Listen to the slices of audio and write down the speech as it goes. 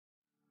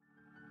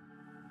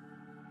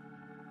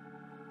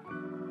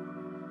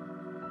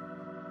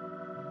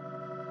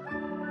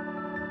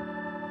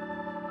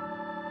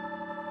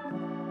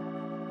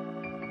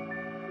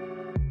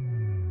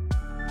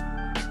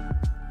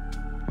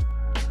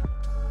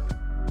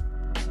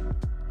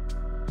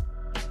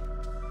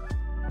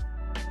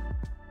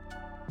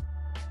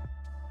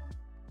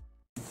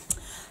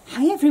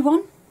Hi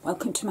everyone,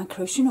 welcome to my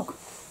crochet nook.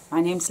 My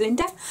name's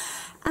Linda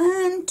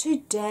and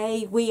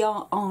today we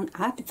are on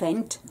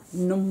advent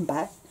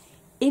number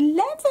 11.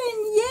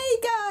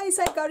 Yay guys,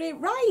 I got it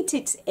right,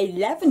 it's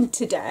 11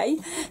 today.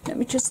 Let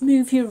me just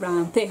move you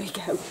around, there we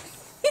go.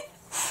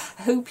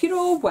 Hope you're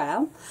all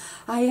well.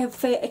 I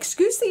have,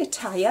 excuse the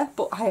attire,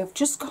 but I have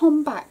just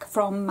come back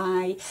from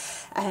my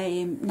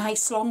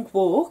nice long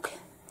walk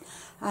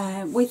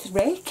with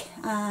Rick,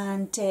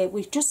 and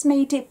we've just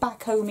made it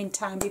back home in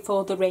time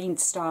before the rain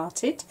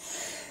started.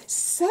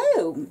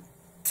 So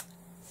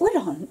we're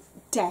on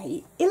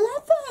day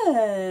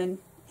 11.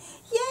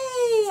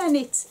 Yay! And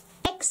it's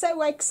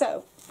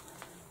XOXO.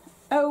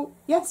 Oh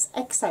yes,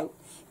 XO.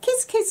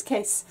 Kiss kiss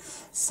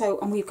kiss. So,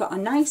 and we've got a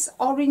nice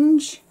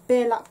orange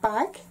burlap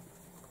bag,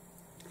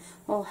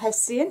 or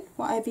Hessian,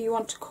 whatever you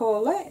want to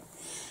call it.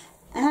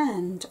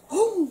 And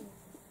oh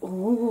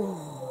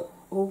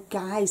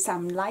guys,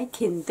 I'm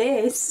liking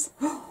this.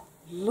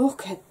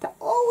 Look at that.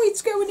 Oh,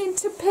 it's going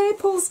into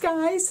purples,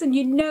 guys, and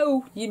you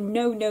know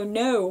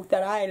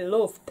that I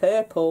love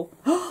purple.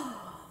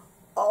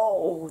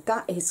 Oh,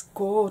 that is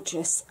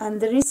gorgeous.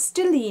 And there is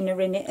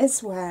stellina in it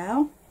as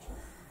well,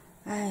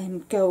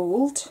 and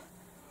gold.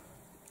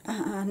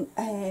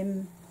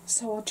 And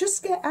so I'll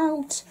just get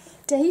out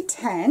day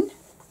 10.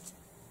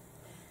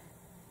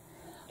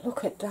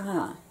 Look at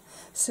that.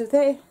 So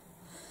there,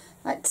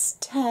 that's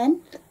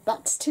 10.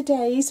 That's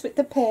today's with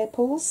the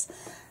purples.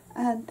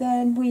 And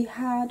then we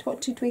had,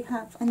 what did we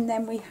have? And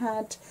then we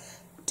had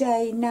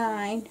day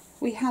 9.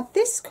 We had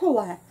this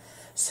colour.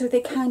 So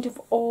they kind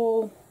of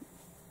all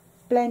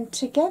blend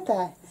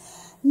together.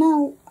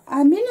 Now,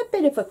 I'm in a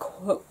bit of a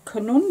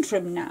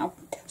conundrum now.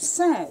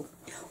 So,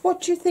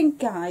 what do you think,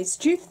 guys?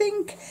 Do you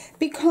think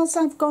because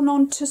I've gone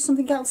on to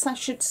something else I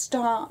should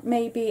start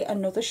maybe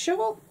another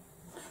shawl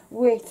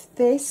with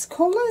this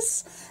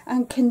colours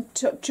and can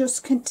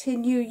just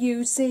continue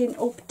using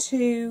up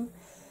to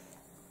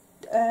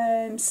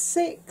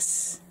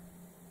 6,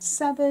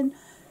 7,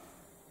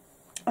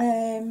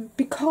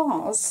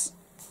 because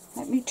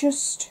let me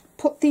just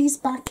put these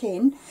back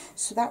in.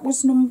 So that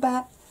was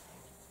number,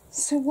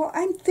 so what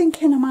I'm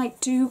thinking I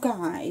might do,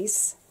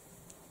 guys,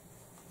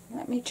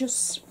 let me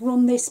just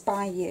run this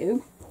by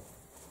you.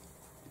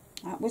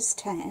 That was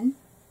 10.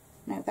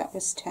 No, that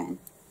was 10.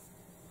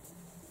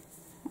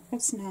 That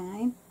was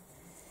 9.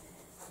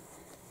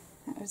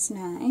 That was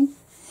 9.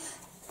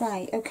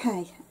 Right,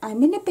 okay.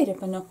 I'm in a bit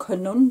of a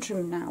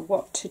conundrum now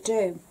what to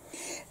do.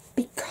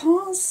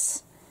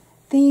 Because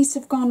these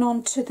have gone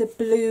on to the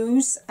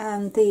blues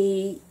and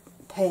the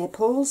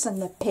purples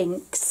and the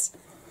pinks,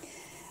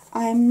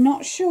 I'm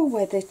not sure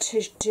whether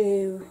to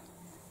do,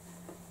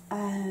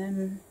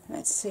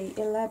 let's see,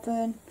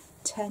 11,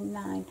 10,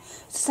 9.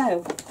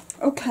 So,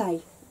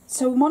 okay.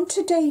 So I'm on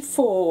to day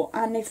 4,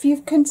 and if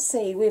you can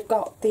see, we've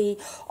got the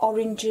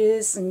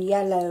oranges and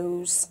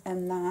yellows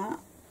and that,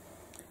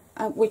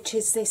 which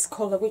is this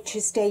colour, which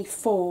is day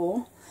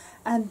 4.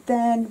 And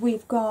then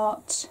we've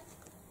got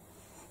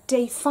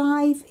day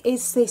 5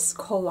 is this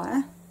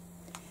colour,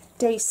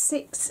 day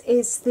 6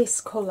 is this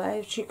colour,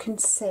 as you can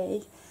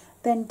see,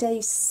 then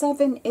day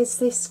 7 is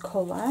this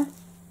colour,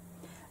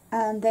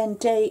 and then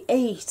day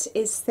 8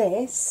 is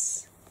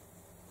this,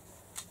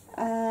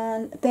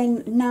 and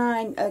then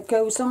 9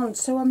 goes on.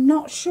 So I'm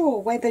not sure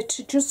whether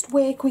to just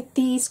work with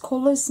these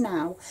colours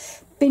now,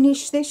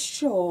 finish this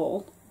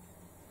shawl,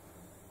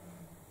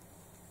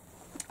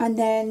 and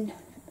then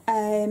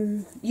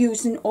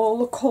using all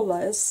the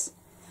colours,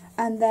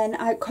 and then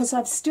because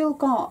I've still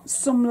got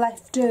some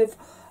left of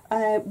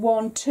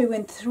 1, 2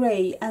 and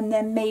 3, and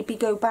then maybe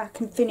go back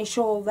and finish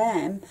all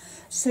them.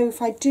 So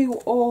if I do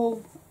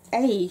all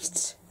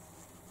 8,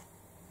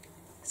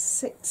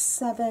 6,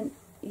 7,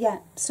 yeah,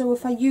 so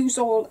if I use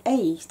all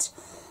 8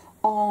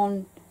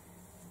 on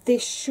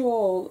this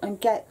shawl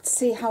and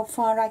see how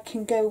far I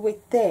can go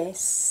with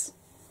this,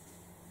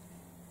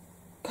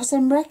 because I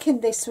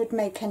reckon this would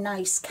make a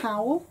nice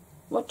cowl.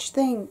 What do you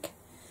think?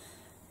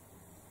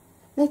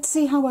 Let's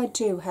see how I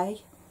do,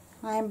 hey?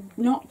 I'm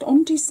not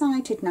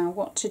undecided now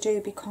what to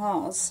do,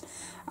 because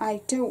I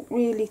don't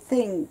really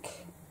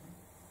think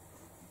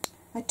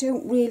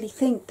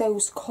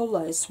those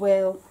colours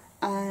will,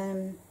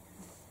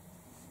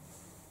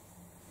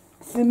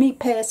 for me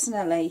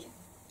personally,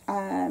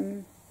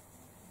 I'm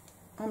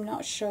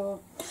not sure.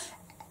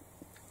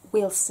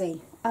 We'll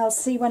see. I'll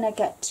see when I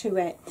get to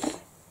it.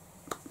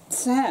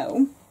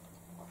 So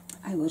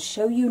I will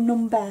show you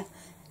number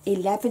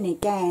 11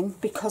 again,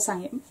 because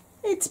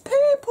it's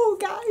purple,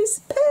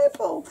 guys,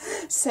 purple.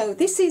 So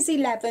this is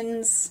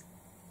 11's,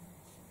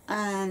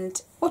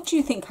 and what do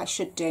you think I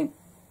should do?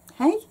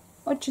 Hey,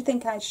 what do you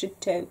think I should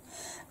do?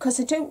 Because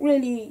I don't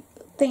really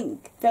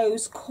think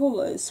those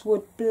colours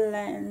would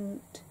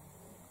blend.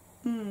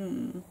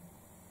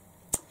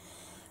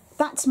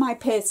 That's my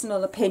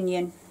personal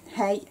opinion.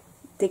 Hey,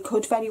 they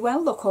could very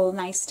well look all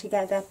nice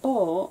together,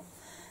 but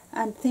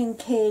I'm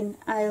thinking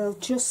I'll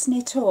just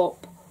knit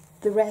up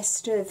the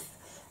rest of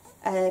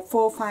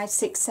 4, 5,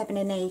 6, 7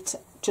 and 8,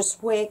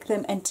 just work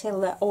them until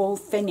they're all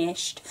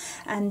finished,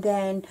 and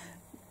then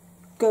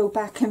go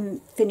back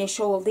and finish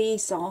all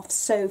these off.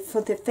 So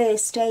for the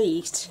first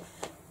 8,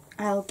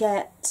 I'll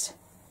get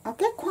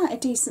quite a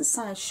decent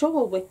sized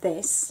shawl with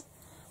this.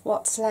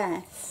 What's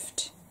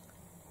left?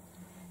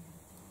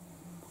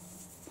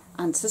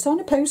 Answers on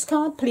a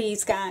postcard,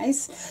 please,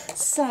 guys.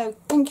 So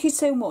thank you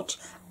so much.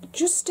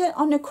 Just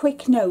on a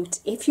quick note,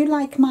 if you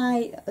like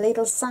my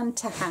little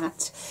Santa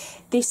hat,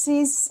 this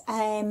is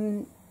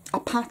a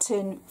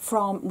pattern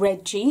from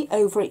Reggie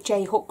over at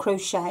J Hook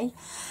Crochet,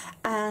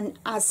 and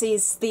as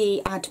is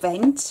the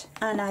Advent,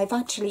 and I've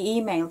actually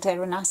emailed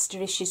her and asked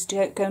her if she's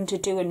going to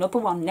do another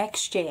one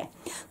next year,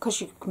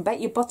 because you can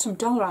bet your bottom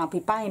dollar I'll be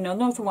buying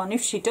another one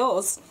if she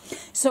does.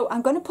 So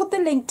I'm going to put the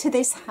link to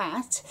this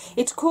hat.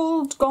 It's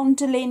called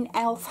Gondolin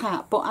Elf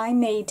Hat, but I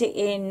made it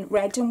in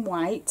red and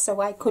white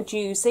so I could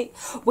use it,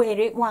 wear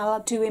it while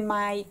I'm doing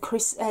my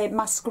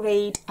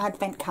Masquerade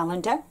Advent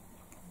calendar.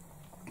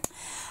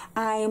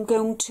 I am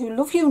going to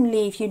love you and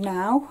leave you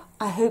now.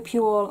 I hope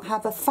you all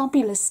have a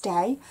fabulous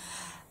day,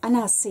 and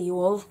I'll see you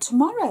all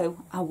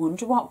tomorrow. I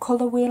wonder what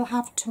colour we'll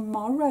have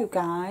tomorrow,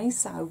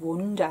 guys. I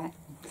wonder.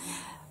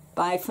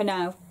 Bye for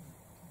now.